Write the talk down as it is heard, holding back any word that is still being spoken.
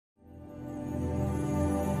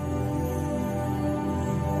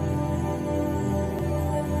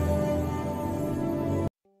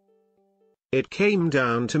It came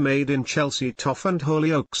down to Made in Chelsea Toff and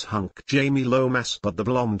Hollyoaks hunk Jamie Lomas, but the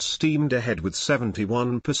blonde steamed ahead with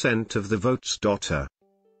 71% of the votes.Her.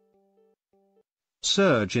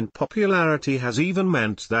 Surge in popularity has even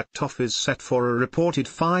meant that Toff is set for a reported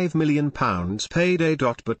 £5 million payday.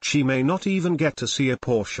 But she may not even get to see a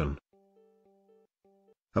portion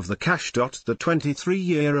of the cash. The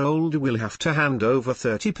 23-year-old will have to hand over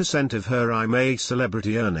 30% of her A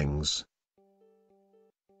Celebrity earnings.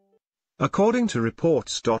 According to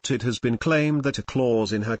reports, it has been claimed that a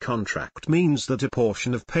clause in her contract means that a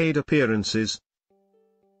portion of paid appearances,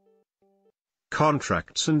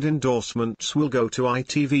 contracts and endorsements will go to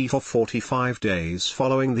ITV for 45 days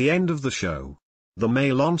following the end of the show. The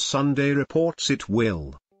Mail on Sunday reports it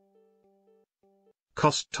will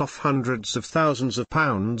cost Toff hundreds of thousands of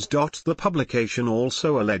pounds. The publication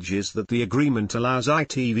also alleges that the agreement allows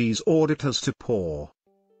ITV's auditors to pore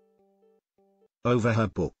over her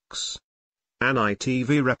books. An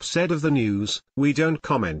ITV rep said of the news, "We don't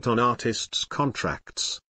comment on artists'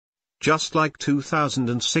 contracts." Just like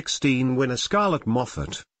 2016 winner Scarlett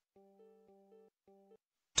Moffat,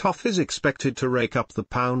 Toff is expected to rake up the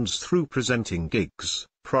pounds through presenting gigs,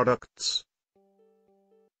 products,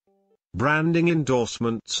 branding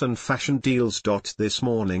endorsements and fashion deals. This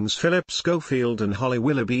morning's Philip Schofield and Holly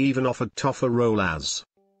Willoughby even offered Toff a role as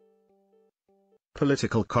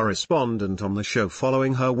political correspondent on the show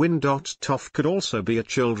following her win. Toff could also be a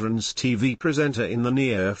children's TV presenter in the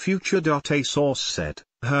near future. A source said,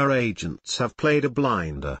 "Her agents have played a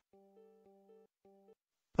blinder.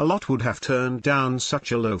 A lot would have turned down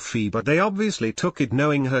such a low fee, but they obviously took it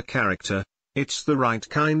knowing her character. It's the right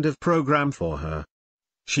kind of program for her.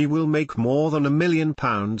 She will make more than £1 million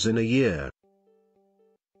in a year.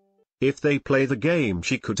 If they play the game,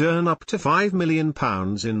 she could earn up to £5 million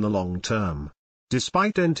in the long term,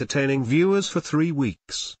 despite entertaining viewers for 3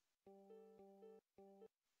 weeks."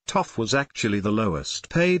 Toff was actually the lowest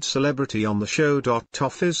paid celebrity on the show.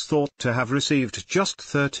 Toff is thought to have received just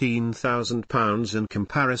 £13,000 in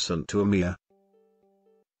comparison to Amir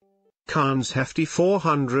Khan's hefty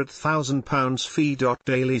 £400,000 fee.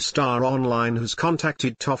 Daily Star Online has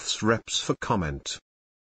contacted Toff's reps for comment.